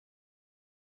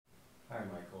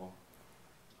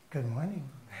Good morning.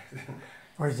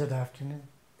 Or is it afternoon?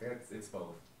 It's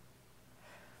both.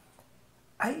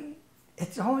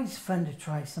 It's always fun to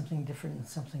try something different and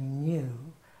something new.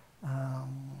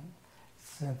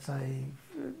 Since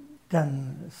I've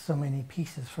done so many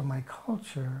pieces from my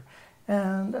culture,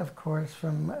 and of course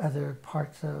from other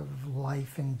parts of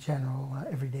life in general,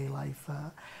 everyday life.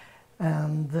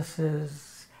 And this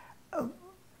is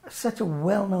such a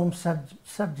well-known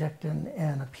subject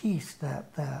and a piece that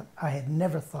I had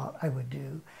never thought I would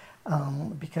do,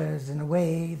 because in a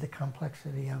way the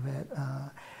complexity of it,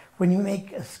 when you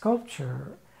make a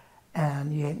sculpture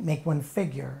and you make one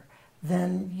figure,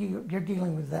 then you're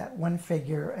dealing with that one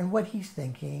figure and what he's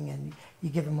thinking, and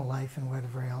you give him a life and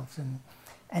whatever else.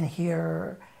 And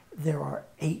here there are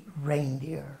 8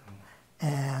 reindeer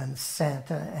and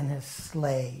Santa and his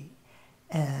sleigh,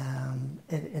 and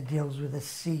it deals with a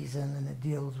season, and it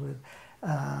deals with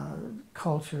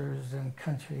cultures and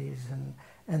countries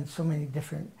and so many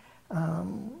different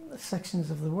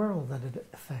sections of the world that it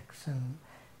affects,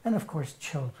 and of course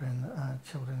children.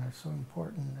 Children are so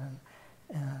important,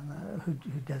 and who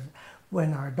does.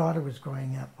 When our daughter was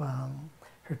growing up,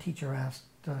 her teacher asked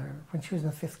her, when she was in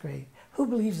the 5th grade, who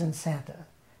believes in Santa?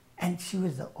 And she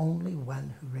was the only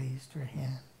one who raised her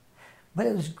hand. But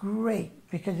it was great,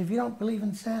 because if you don't believe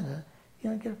in Santa, you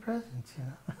don't get a present, you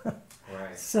know.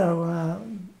 Right. So,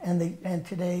 and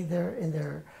today they're in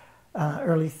their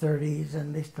early 30s,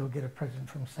 and they still get a present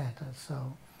from Santa.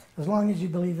 So, as long as you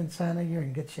believe in Santa, you're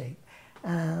in good shape.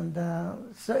 And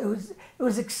so it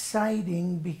was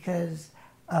exciting because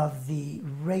of the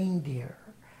reindeer,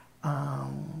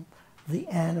 the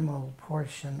animal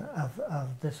portion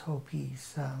of this whole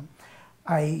piece.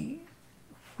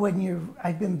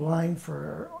 I've been blind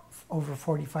for over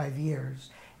 45 years,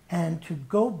 and to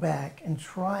go back and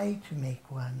try to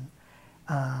make one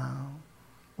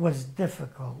was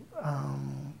difficult.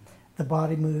 The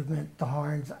body movement, the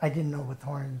horns, I didn't know what the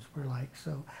horns were like,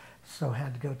 so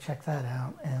had to go check that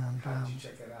out. And how did you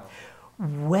check that out?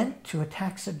 Went to a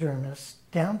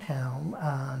taxidermist downtown,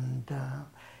 and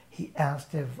he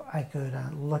asked if I could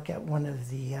look at one of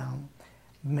the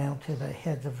mounted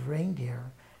heads of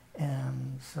reindeer.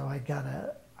 And so I got an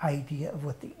idea of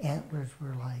what the antlers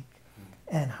were like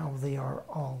and how they are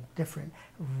all different.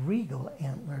 Regal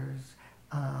antlers,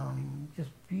 just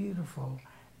beautiful.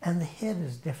 And the head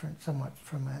is different somewhat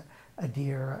from a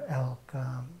deer or elk.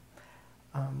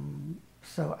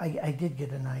 So I did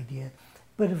get an idea.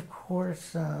 But of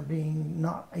course, being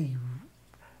not a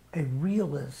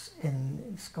realist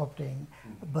in sculpting,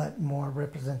 but more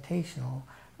representational,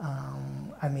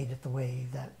 I made it the way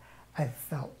that I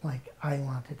felt like I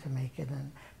wanted to make it,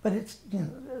 but it's, you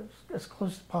know, as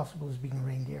close as possible as being a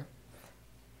reindeer.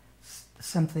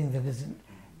 Something that isn't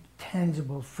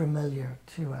tangible, familiar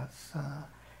to us.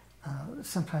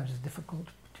 Sometimes it's difficult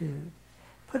to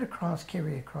put across,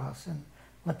 carry across, and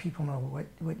let people know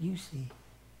what you see.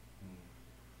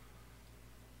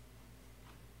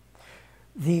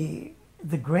 The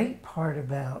great part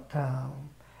about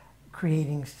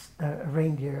creating a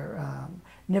reindeer,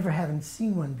 never having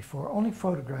seen one before, only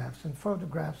photographs, and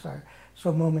photographs are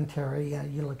so momentary.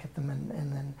 You look at them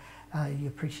and then you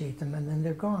appreciate them, and then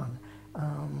they're gone.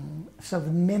 So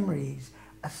the memories,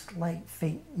 a slight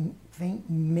faint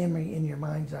memory in your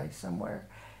mind's eye somewhere.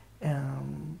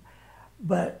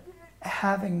 But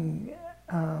having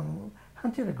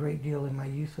hunted a great deal in my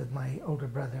youth with my older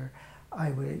brother,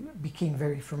 I became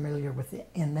very familiar with the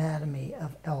anatomy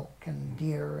of elk and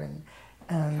deer, and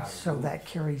so that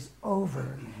carries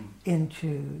over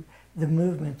into the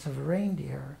movements of a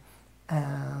reindeer.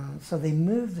 And so they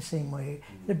move the same way.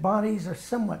 Their bodies are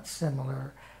somewhat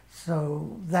similar,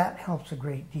 so that helps a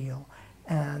great deal.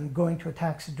 And going to a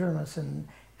taxidermist and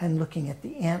looking at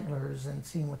the antlers and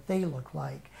seeing what they look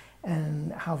like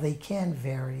and how they can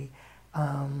vary.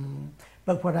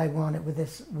 But what I wanted with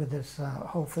this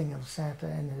whole thing of Santa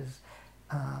and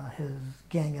his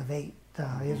gang of 8,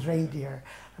 his reindeer,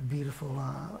 a beautiful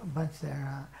bunch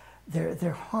there.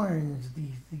 Their horns,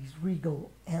 these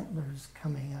regal antlers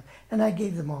coming up, and I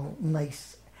gave them all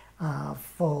nice,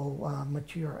 full,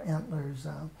 mature antlers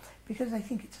because I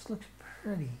think it just looks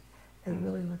pretty. It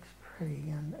really looks pretty,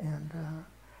 and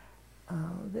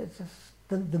it's just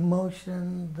the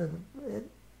motion,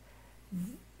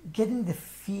 getting the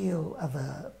feel of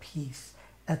a piece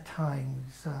at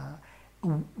times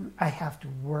I have to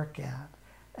work at,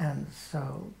 and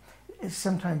so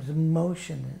sometimes the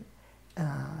motion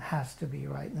has to be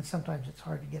right, and sometimes it's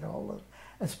hard to get all of,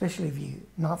 especially if you're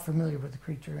not familiar with the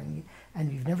creature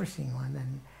and you've never seen one,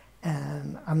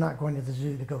 and I'm not going to the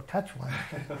zoo to go touch one.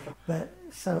 But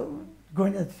so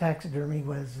going to the taxidermy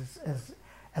was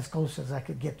as close as I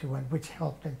could get to one, which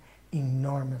helped an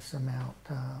enormous amount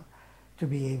to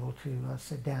be able to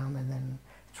sit down and then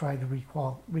try to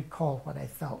recall what I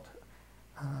felt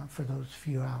for those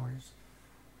few hours.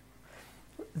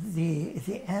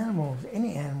 The animals,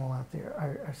 any animal out there,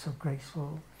 are so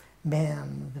graceful.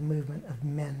 Man, the movement of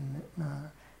men,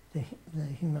 the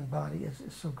human body is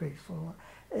so graceful.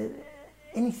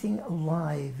 Anything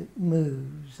alive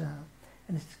moves,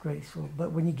 and it's graceful.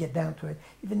 But when you get down to it,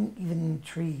 even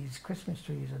trees, Christmas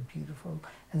trees are beautiful,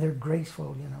 and they're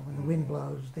graceful. You know, when the wind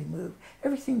blows, they move.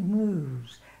 Everything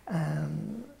moves.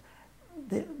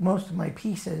 Most of my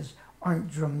pieces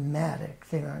aren't dramatic.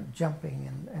 They aren't jumping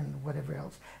and whatever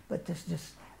else. But there's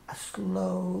just a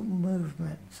slow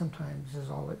movement sometimes is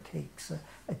all it takes,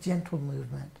 a gentle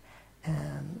movement.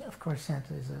 And of course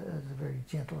Santa is a very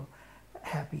gentle,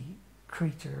 happy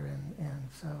creature, and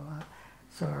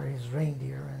so are his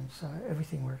reindeer, and so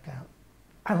everything worked out.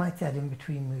 I like that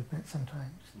in-between movement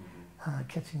sometimes,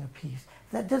 catching a piece.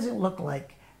 That doesn't look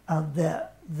like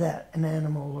that an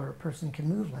animal or a person can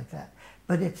move like that,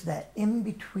 but it's that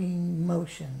in-between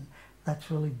motion that's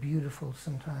really beautiful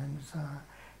sometimes,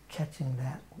 catching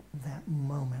that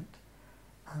moment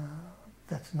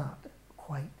that's not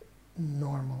quite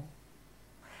normal.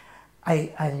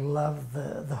 I love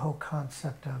the whole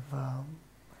concept of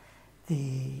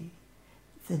the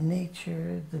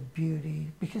nature, the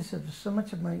beauty, because of so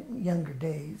much of my younger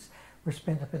days were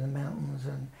spent up in the mountains,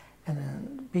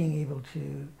 and being able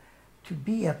to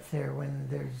be up there when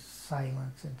there's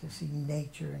silence and to see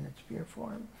nature in its pure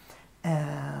form.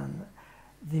 And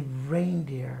the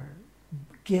reindeer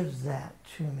gives that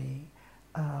to me,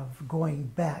 of going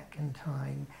back in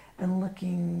time and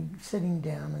sitting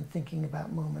down and thinking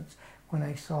about moments when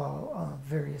I saw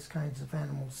various kinds of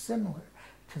animals similar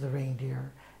to the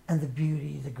reindeer, and the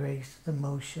beauty, the grace, the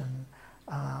motion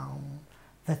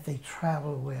that they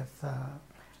travel with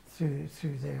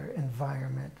through their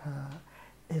environment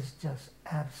is just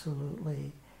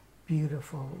absolutely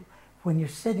beautiful. When you're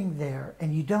sitting there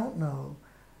and you don't know,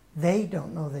 they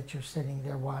don't know that you're sitting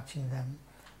there watching them,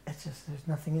 it's just, there's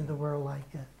nothing in the world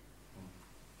like it.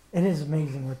 It is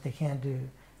amazing what they can do,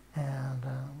 and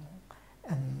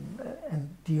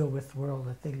deal with the world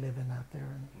that they live in out there,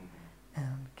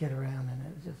 and get around,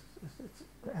 and it's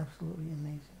absolutely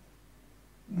amazing.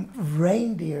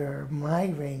 Reindeer, my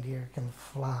reindeer can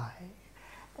fly,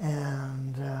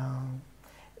 and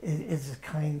it's a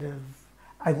kind of,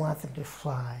 I want them to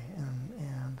fly,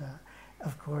 and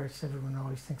of course everyone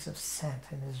always thinks of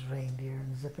Santa and his reindeer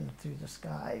and zipping through the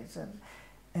skies,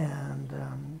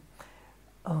 and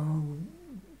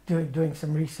doing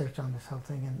some research on this whole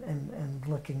thing, and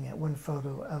looking at one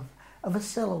photo of a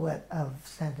silhouette of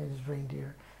Santa and his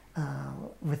reindeer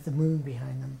with the moon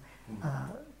behind them.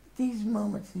 These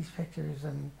moments, these pictures,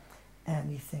 and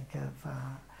you think of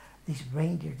these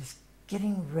reindeer just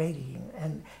getting ready,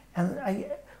 and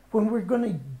when we're going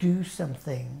to do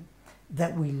something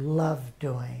that we love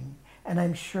doing, and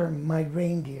I'm sure my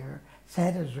reindeer,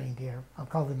 Santa's reindeer, I'll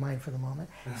call them mine for the moment,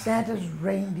 Santa's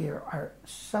reindeer are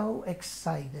so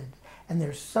excited, and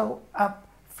they're so up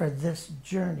for this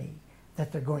journey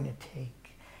that they're going to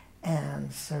take.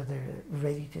 And so they're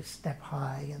ready to step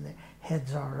high, and their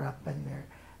heads are up, and they're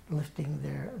lifting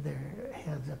their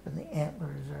heads up, and the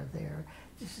antlers are there.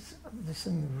 There's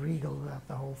something regal about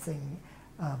the whole thing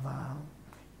of,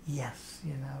 yes,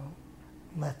 you know,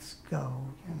 let's go,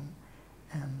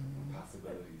 and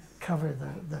cover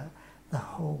the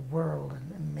whole world,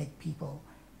 and make people,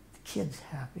 the kids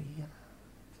happy, you know.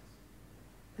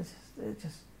 It's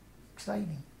just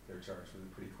exciting. They're charged with a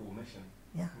pretty cool mission.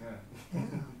 Yeah.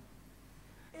 Yeah.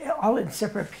 All in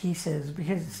separate pieces,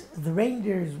 because the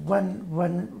reindeers,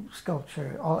 one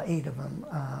sculpture, all 8 of them,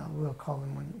 we'll call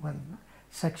them one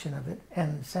section of it,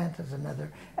 and Santa's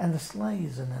another, and the sleigh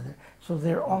is another. So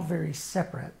they're all very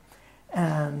separate.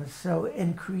 And so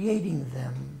in creating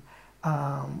them,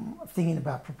 thinking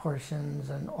about proportions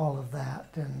and all of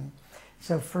that, and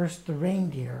so first the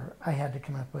reindeer I had to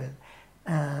come up with,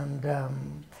 and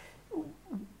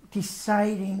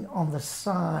deciding on the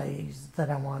size that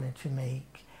I wanted to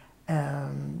make,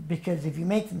 because if you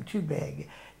make them too big,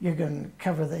 you're going to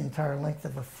cover the entire length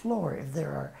of the floor if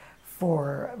there are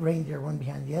 4 reindeer, one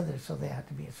behind the other, so they have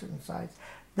to be a certain size.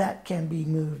 That can be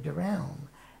moved around.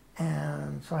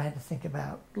 And so I had to think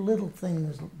about little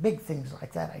things, big things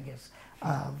like that, I guess.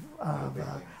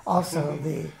 Also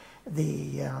the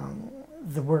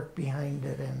work behind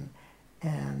it,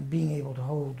 and being able to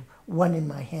hold one in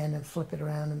my hand and flip it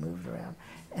around and move it around,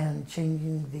 and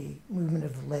changing the movement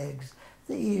of the legs,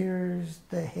 the ears,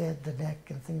 the head, the neck,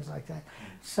 and things like that.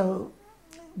 So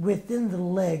within the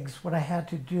legs, what I had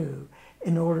to do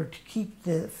in order to keep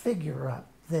the figure up,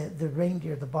 the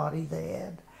reindeer, the body, the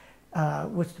head,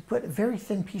 was to put a very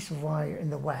thin piece of wire in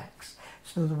the wax.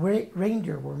 So the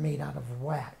reindeer were made out of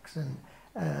wax, and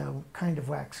kind of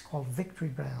wax called Victory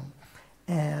Brown.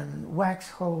 And wax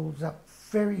holds up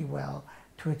very well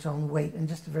to its own weight, and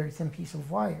just a very thin piece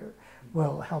of wire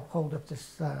will help hold up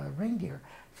this reindeer.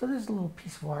 So there's a little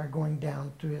piece of wire going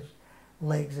down through his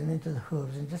legs and into the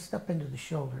hooves and just up into the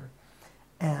shoulder.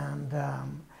 And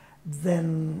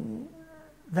then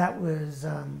that was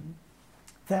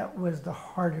the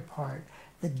harder part,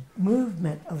 the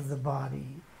movement of the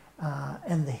body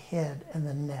and the head and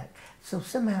the neck. So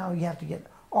somehow you have to get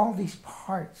all these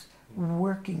parts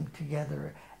working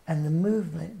together and the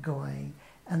movement going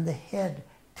and the head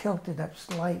tilted up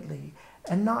slightly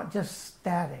and not just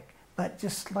static, but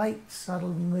just slight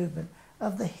subtle movement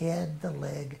of the head, the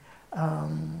leg,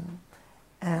 and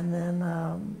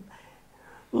then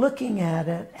looking at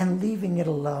it and leaving it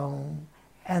alone,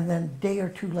 and then a day or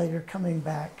two later coming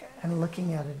back and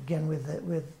looking at it again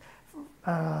with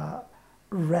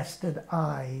rested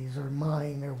eyes or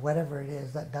mind or whatever it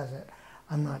is that does it.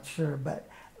 I'm not sure, but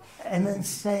and then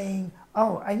saying,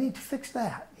 oh, I need to fix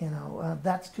that, you know,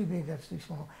 that's too big, that's too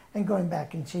small, and going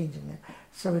back and changing it.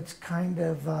 So it's kind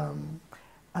of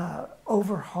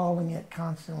overhauling it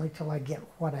constantly till I get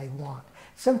what I want.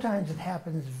 Sometimes it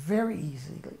happens very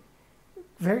easily,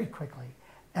 very quickly,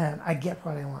 and I get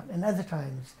what I want. And other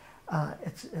times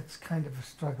it's kind of a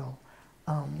struggle.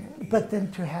 But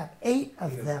then to have eight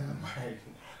of them,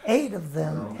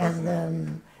 and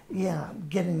then, yeah,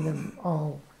 getting them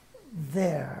all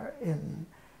there in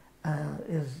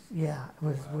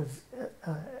was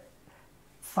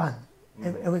fun.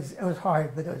 It was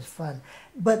hard, but it was fun.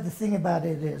 But the thing about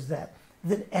it is that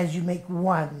as you make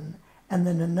one and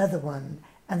then another one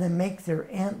and then make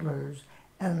their antlers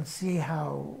and see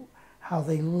how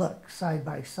they look side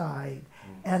by side,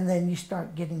 and then you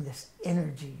start getting this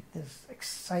energy, this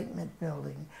excitement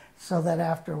building, so that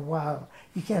after a while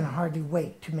you can hardly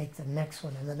wait to make the next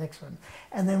one and the next one.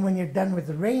 And then when you're done with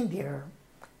the reindeer,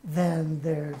 then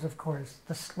there's of course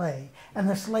the sleigh. And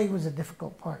the sleigh was a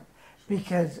difficult part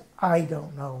because I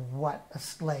don't know what a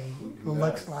sleigh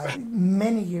looks like.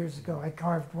 Many years ago I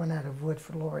carved one out of wood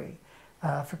for Lori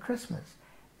for Christmas,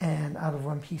 and out of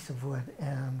one piece of wood,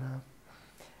 and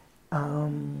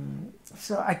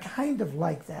so I kind of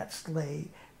like that sleigh,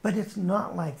 but it's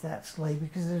not like that sleigh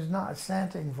because there's not a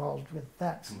Santa involved with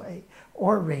that sleigh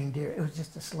or reindeer. It was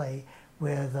just a sleigh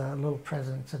with little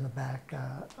presents in the back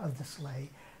of the sleigh,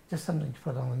 just something to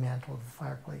put on the mantle of the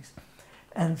fireplace.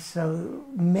 And so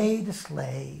made a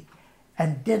sleigh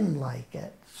and didn't like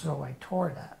it, so I tore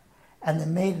it up. And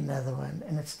then made another one,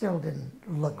 and it still didn't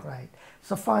look right.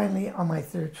 So finally, on my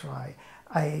third try,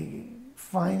 I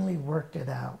finally worked it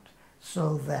out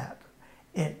so that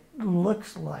it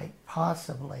looks like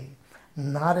possibly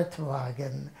not a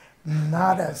toboggan,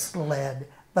 not a sled,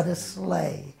 but a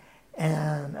sleigh,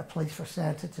 and a place for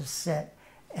Santa to sit,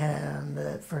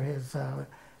 and for his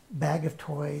bag of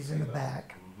toys in the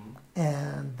back,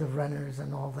 and the runners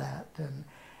and all that.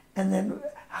 And then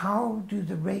how do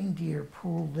the reindeer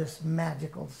pull this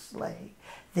magical sleigh?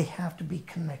 They have to be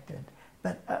connected.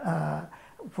 But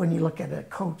when you look at a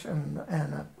coach and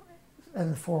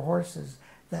the four horses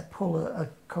that pull a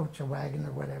coach, a wagon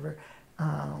or whatever,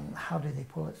 how do they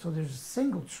pull it? So there's a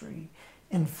single tree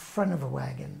in front of a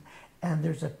wagon, and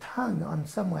there's a tongue on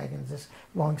some wagons, this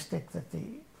long stick that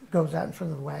goes out in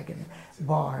front of the wagon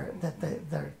bar that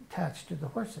they're attached to the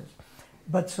horses.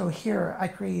 But so here I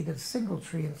created a single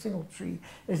tree, and single tree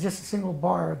is just a single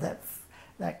bar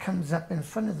that comes up in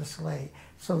front of the sleigh,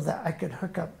 so that I could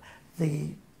hook up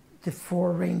the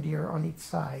four reindeer on each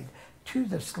side to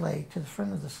the sleigh, to the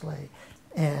front of the sleigh,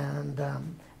 and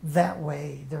that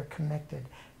way they're connected,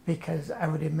 because I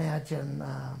would imagine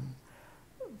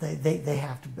they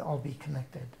have to all be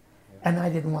connected. Yeah. And I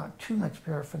didn't want too much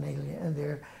paraphernalia in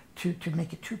there to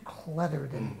make it too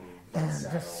cluttered and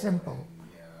just simple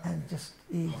and just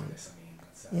easy.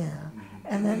 Yeah,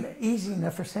 and then easy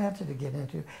enough for Santa to get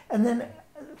into. And then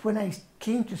when I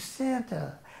came to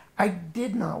Santa, I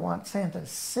did not want Santa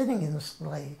sitting in the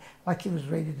sleigh like he was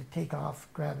ready to take off,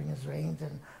 grabbing his reins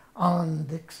and on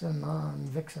Vixen,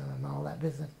 and all that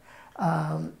business.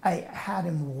 I had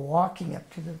him walking up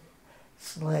to the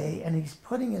sleigh, and he's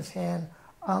putting his hand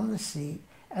on the seat,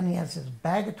 and he has his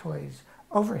bag of toys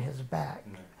over his back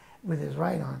with his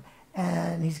right arm,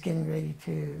 and he's getting ready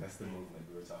to... That's the movement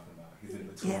we were talking about. He's in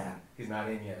between. Yeah. He's not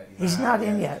in yet. He's not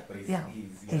in yet. But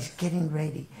he's getting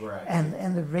ready. Right.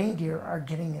 And the reindeer are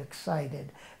getting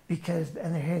excited because,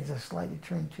 and their heads are slightly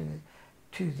turned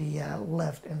to the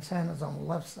left, and Santa's on the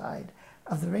left side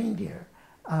of the reindeer,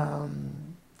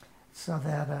 so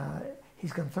that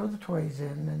he's going to throw the toys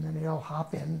in, and then they all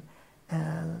hop in,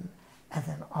 and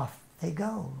then off they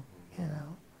go, you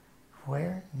know,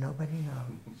 where nobody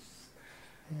knows.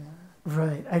 Yeah.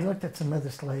 Right. I looked at some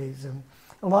other sleighs, and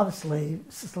a lot of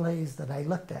sleighs that I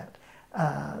looked at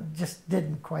just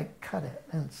didn't quite cut it,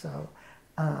 and so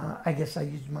I guess I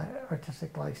used my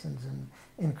artistic license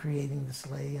in creating the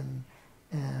sleigh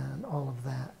and all of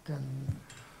that, and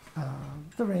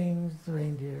the rings, the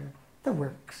reindeer, the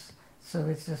works. So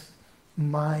it's just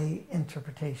my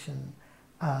interpretation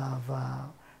of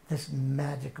this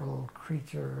magical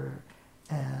creature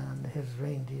and his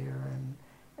reindeer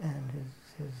and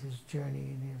his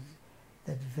journey and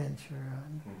his adventure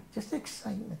and just the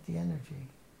excitement, the energy.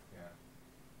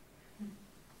 Yeah.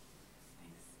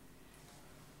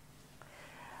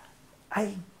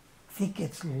 I think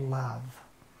it's love.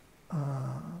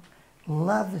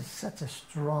 Love is such a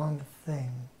strong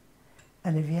thing.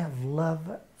 And if you have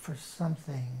love for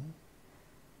something,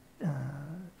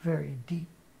 very deep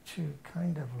true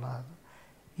kind of love,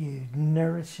 you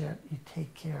nourish it, you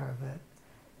take care of it,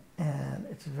 and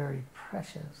it's very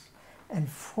precious. And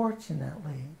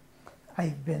fortunately,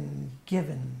 I've been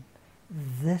given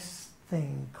this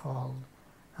thing called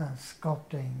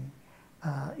sculpting,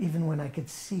 even when I could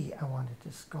see I wanted to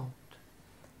sculpt.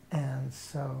 And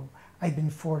so I've been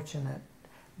fortunate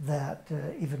that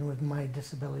even with my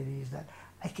disabilities that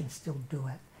I can still do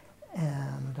it.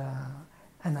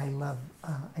 And I love,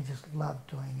 I just love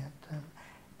doing it.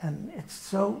 And it's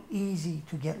so easy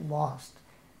to get lost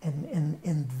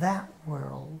in that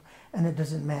world. And it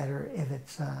doesn't matter if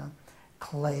it's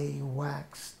clay,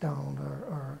 wax, stone,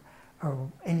 or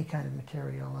any kind of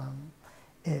material.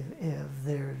 If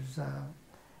there's,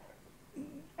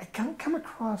 I come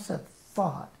across a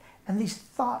thought, and these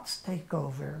thoughts take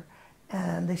over,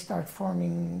 and they start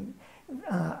forming,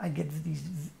 I get these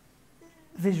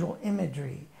visual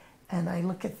imagery, and I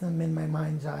look at them in my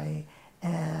mind's eye,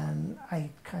 and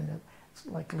I kind of, it's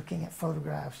like looking at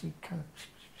photographs, you kind of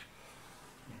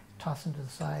toss them to the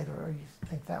side, or you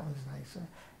think that one's nicer.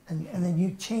 And then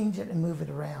you change it and move it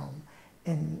around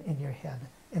in your head.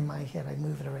 In my head, I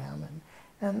move it around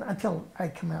and until I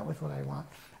come out with what I want.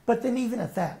 But then even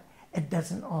at that, it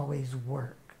doesn't always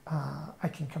work. I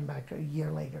can come back to a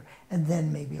year later, and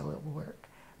then maybe it'll work.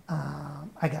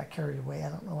 I got carried away. I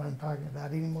don't know what I'm talking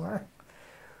about anymore.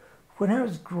 When I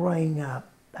was growing up,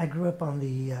 I grew up on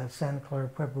the Santa Clara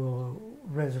Pueblo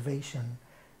Reservation,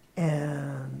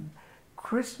 and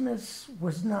Christmas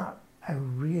was not a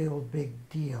real big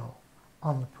deal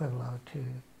on the Pueblo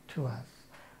to us.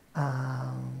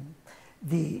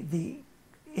 The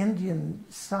Indian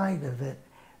side of it,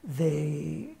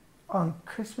 on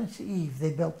Christmas Eve,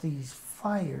 they built these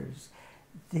fires,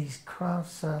 these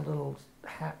cross little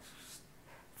hatch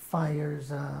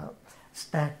fires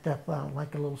stacked up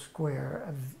like a little square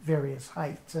of various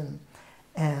heights.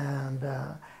 And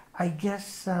I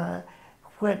guess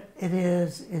what it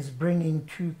is bringing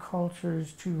two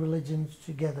cultures, two religions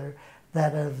together,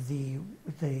 that of the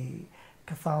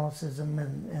Catholicism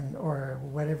and or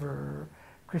whatever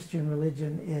Christian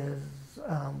religion is,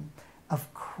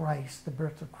 of Christ, the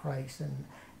birth of Christ,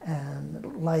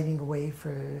 and lighting a way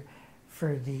for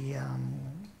the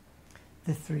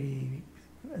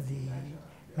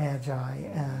Magi,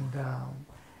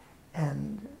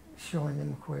 and showing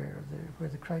them where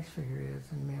the Christ figure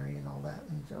is, and Mary and all that,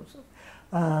 and Joseph.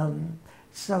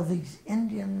 So these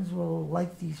Indians will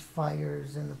light these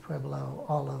fires in the Pueblo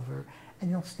all over, and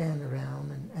you'll stand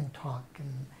around and talk,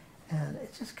 and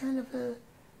it's just kind of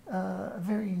a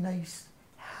very nice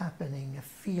happening, a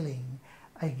feeling,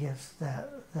 I guess,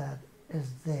 that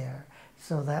is there.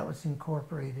 So that was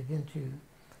incorporated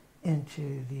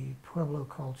into the Pueblo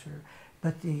culture.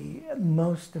 But the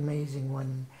most amazing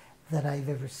one that I've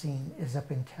ever seen is up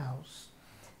in Taos.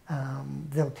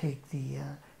 They'll take the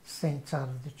saints out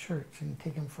of the church and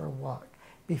take them for a walk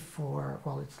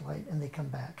while it's light, and they come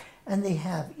back. And they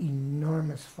have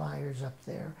enormous fires up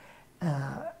there.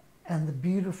 And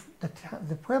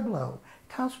the Pueblo,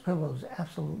 Taos Pueblo is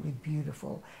absolutely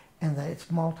beautiful, and that it's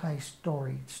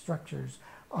multi-storied structures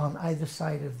on either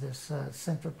side of this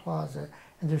central plaza,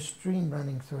 and there's stream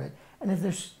running through it. And if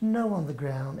there's snow on the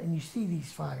ground and you see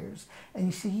these fires and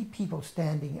you see people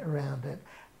standing around it,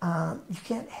 you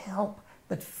can't help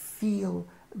but feel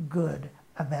good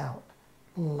about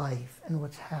life and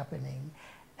what's happening.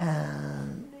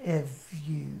 And if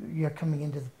you're coming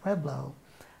into the Pueblo,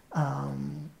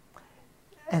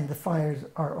 and the fires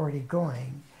are already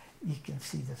going, you can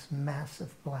see this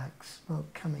massive black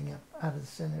smoke coming up out of the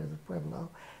center of the Pueblo,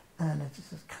 and it's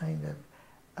just kind of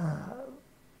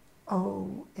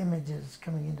images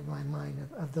coming into my mind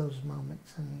of those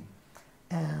moments,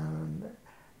 and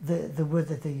the wood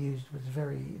that they used was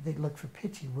they looked for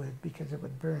pitchy wood because it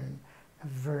would burn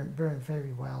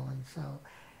very well, and so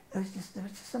there was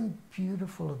just something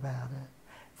beautiful about it.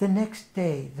 The next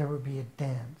day there would be a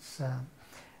dance.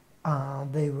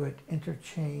 They would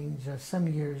interchange. Some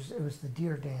years it was the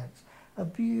deer dance, a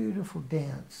beautiful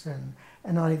dance,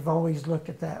 and I've always looked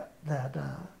at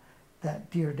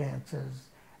that deer dance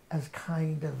as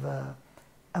kind of a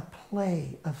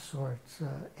play of sorts,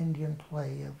 Indian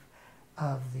play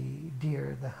of the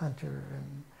deer, the hunter,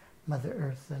 and Mother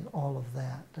Earth, and all of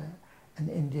that, an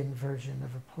Indian version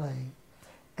of a play.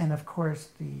 And of course,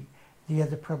 the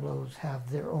other pueblos have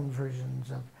their own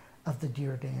versions of the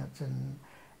deer dance, and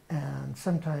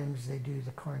sometimes they do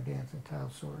the corn dance in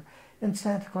Taos, or in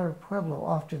Santa Clara Pueblo,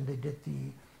 often they did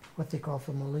what they call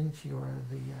the Malinche, or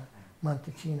the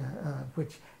Montechina,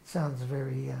 which sounds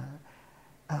very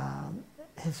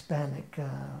Hispanic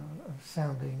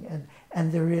sounding,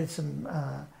 and there is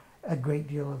a great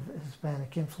deal of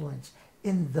Hispanic influence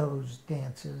in those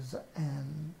dances,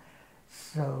 and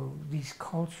so these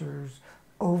cultures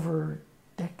over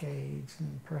decades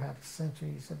and perhaps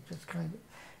centuries have just kind of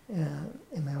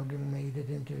amalgamated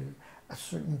into a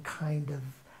certain kind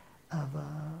of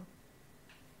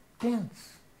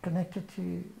dance connected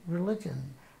to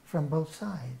religion from both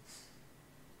sides.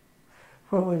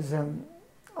 What was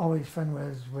always fun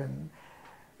was when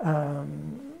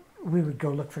we would go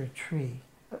look for a tree.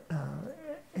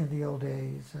 In the old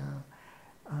days,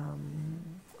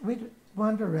 we'd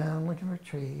wander around looking for a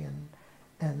tree,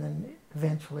 and then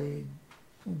eventually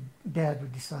Dad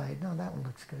would decide, no, that one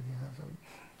looks good, so we'd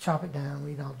chop it down,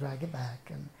 we'd all drag it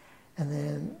back, and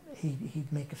then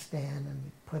he'd make a stand and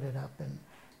we'd put it up, and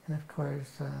of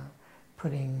course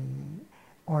putting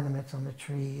ornaments on the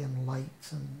tree and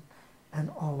lights and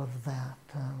all of that.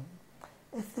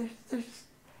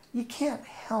 You can't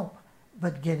help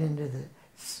but get into the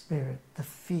spirit, the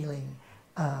feeling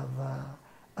of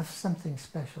something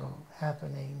special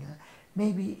happening.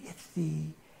 Maybe it's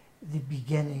the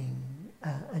beginning,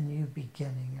 a new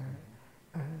beginning,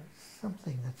 or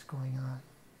something that's going on.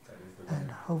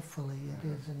 And hopefully it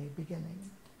is a new beginning.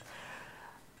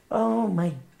 Oh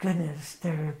my goodness,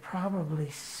 there are probably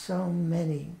so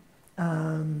many.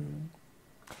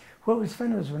 What was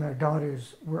fun was when our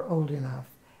daughters were old enough,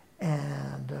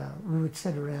 and we would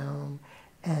sit around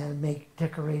and make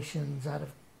decorations out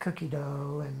of cookie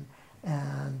dough, and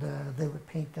they would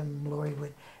paint them. Lori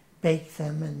would bake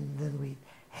them, and then we'd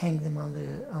hang them on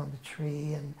the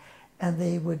tree, and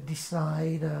they would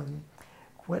decide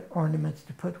what ornaments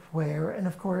to put where. And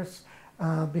of course,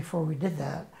 before we did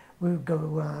that, we would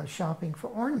go shopping for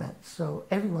ornaments. So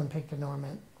everyone picked an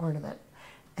ornament,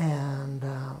 and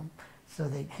so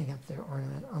they'd hang up their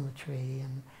ornament on the tree,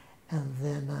 and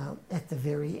then at the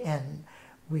very end,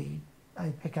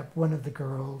 I'd pick up one of the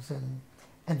girls, and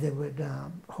they would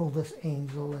hold this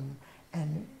angel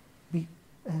and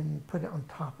put it on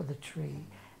top of the tree,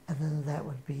 and then that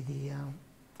would be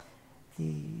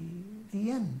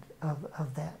the end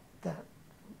of that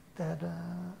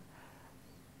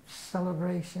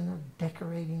celebration of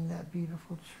decorating that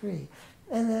beautiful tree.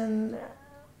 And then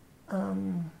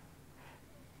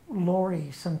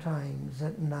Lori sometimes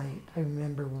at night, I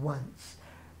remember once,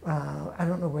 I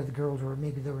don't know where the girls were,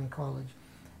 maybe they were in college,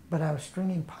 but I was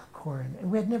stringing popcorn,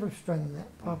 and we had never strung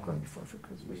that popcorn before for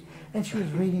Christmas. And she was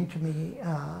reading to me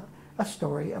a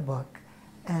story, a book,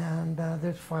 and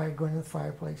there's fire going to the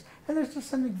fireplace, and there's just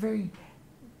something very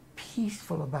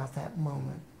peaceful about that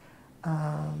moment.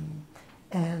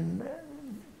 And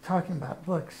talking about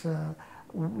books,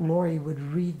 Lori would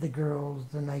read the girls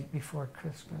the night before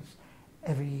Christmas,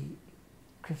 every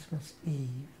Christmas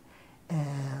Eve,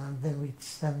 and then we'd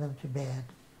send them to bed.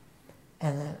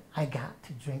 And then I got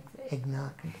to drink the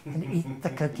eggnog and eat the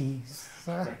cookies.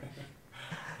 So,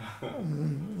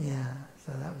 yeah,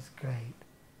 so that was great.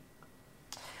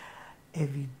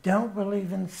 If you don't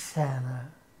believe in Santa,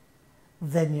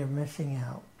 then you're missing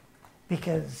out.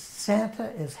 Because Santa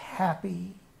is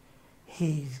happy,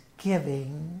 he's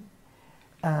giving,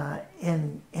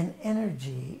 in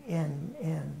energy,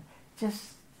 in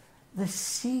just the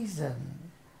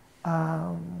season.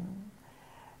 And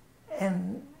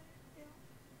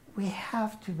we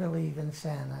have to believe in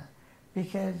Santa,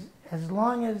 because as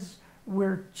long as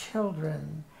we're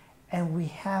children and we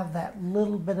have that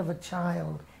little bit of a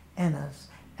child in us,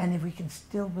 and if we can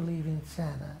still believe in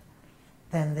Santa,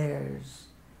 then there's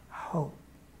hope,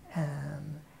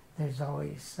 and there's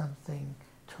always something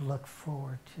to look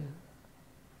forward to.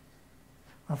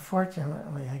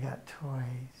 Unfortunately, I got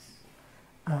toys.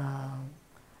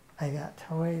 I got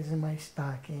toys in my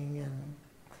stocking, and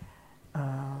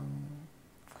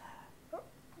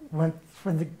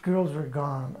when the girls were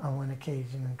gone on one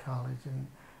occasion in college, and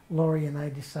Lori and I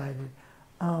decided,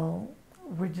 oh,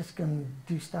 we're just going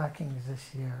to do stockings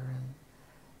this year, and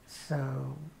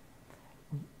so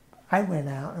I went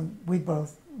out, and we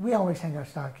always hang our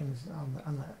stockings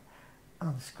on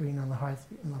the screen on the hearth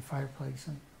in the fireplace,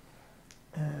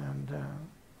 and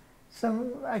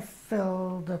so I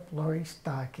filled up Lori's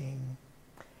stocking,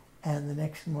 and the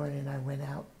next morning I went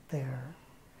out there,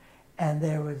 and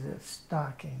there was a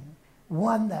stocking,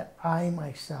 one that I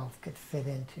myself could fit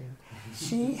into.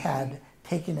 She had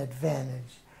taken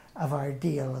advantage of our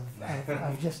deal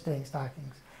of just doing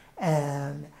stockings,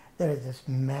 and there was this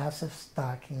massive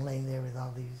stocking laying there with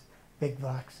all these big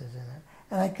boxes in it,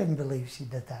 and I couldn't believe she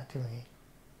did that to me.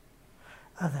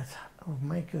 Oh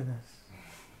my goodness.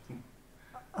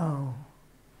 Oh,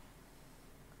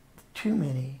 too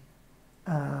many.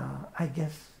 I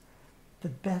guess the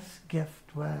best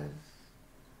gift was,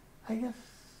 I guess,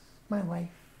 my wife,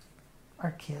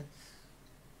 our kids.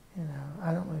 You know,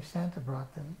 I don't know if Santa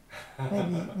brought them.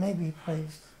 Maybe he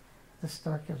plays the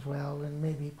stork as well, and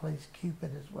maybe he plays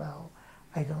Cupid as well.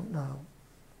 I don't know.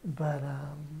 But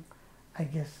I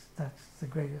guess that's the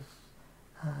greatest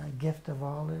gift of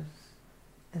all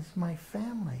is my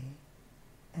family.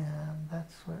 And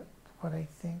that's what I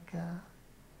think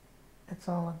it's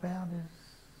all about, is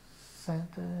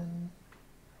Santa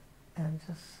and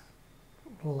just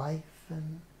life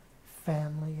and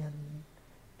family and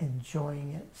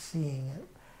enjoying it, seeing it,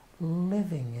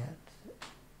 living it.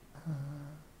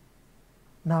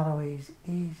 Not always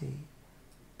easy,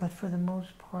 but for the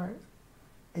most part,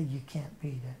 you can't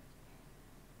beat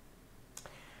it.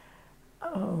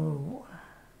 Oh,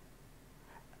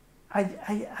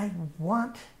 I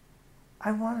want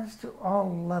us to all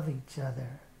love each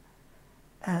other,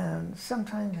 and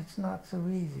sometimes it's not so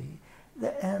easy.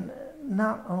 And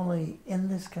not only in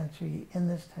this country, in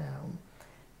this town,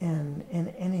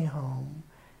 in any home,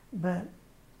 but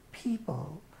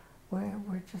people where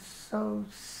we're just so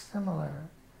similar,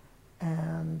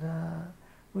 and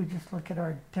we just look at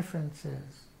our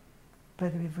differences.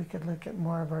 But if we could look at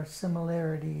more of our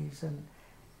similarities and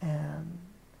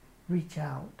reach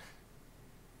out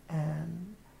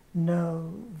and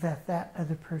know that that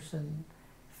other person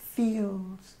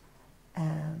feels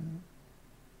and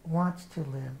wants to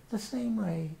live the same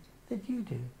way that you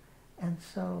do. And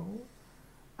so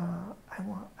I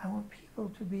want people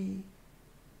to be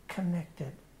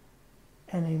connected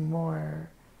in a more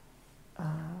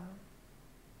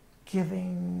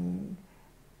giving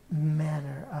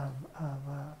manner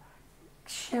of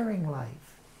sharing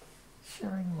life.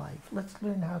 Sharing life. Let's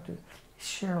learn how to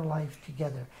share life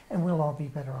together, and we'll all be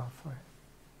better off for it.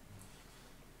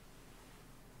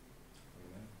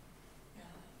 Yeah,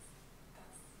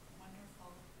 that's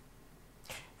wonderful.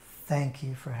 Thank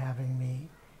you for having me,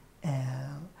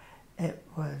 and it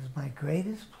was my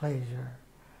greatest pleasure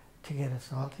to get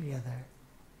us all together,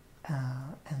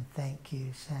 and thank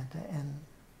you, Santa and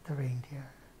the reindeer.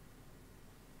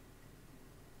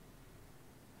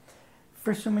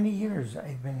 For so many years,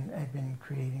 I've been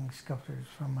creating sculptures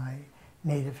from my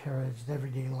native heritage, the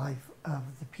everyday life of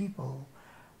the people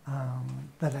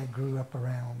that I grew up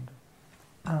around.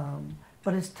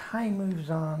 But as time moves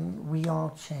on, we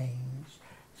all change.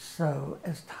 So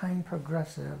as time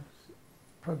progresses,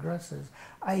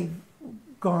 I've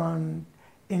gone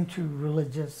into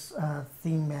religious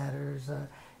theme matters,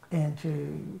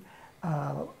 into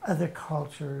other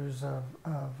cultures of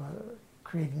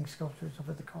creating sculptures of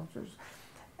other cultures,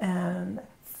 and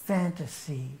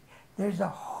fantasy. There's a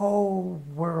whole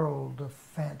world of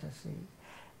fantasy,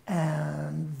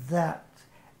 and that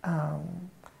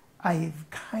I've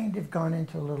kind of gone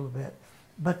into a little bit,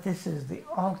 but this is the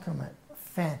ultimate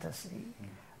fantasy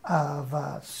of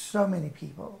so many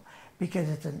people, because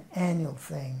it's an annual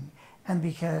thing, and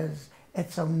because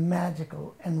it's so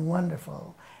magical and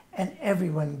wonderful, and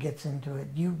everyone gets into it.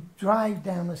 You drive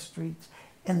down the streets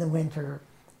in the winter,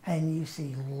 and you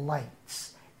see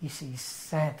lights. You see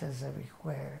Santas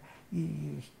everywhere.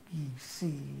 You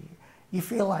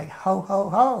feel like ho ho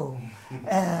ho,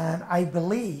 and I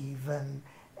believe, and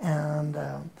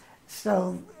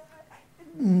so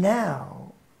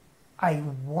now I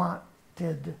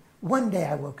wanted. One day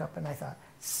I woke up and I thought,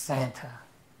 Santa,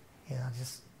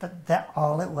 just that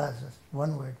all it was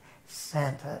one word,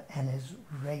 Santa and his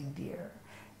reindeer.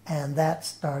 And that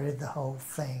started the whole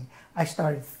thing. I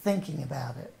started thinking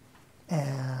about it,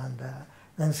 and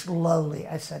then slowly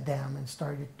I sat down and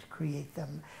started to create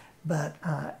them. But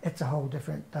it's a whole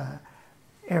different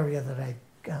area that I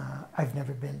I've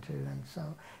never been to, and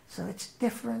so it's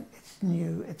different, it's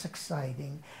new, it's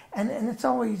exciting, and it's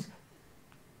always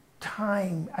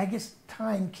time. I guess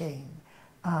time came.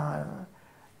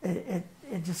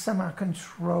 It just somehow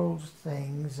controls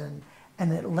things, and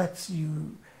it lets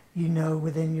you know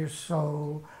within your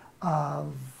soul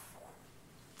of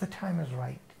the time is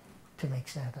right to make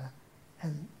Santa,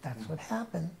 and that's what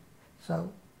happened.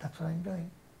 So that's what I'm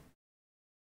doing.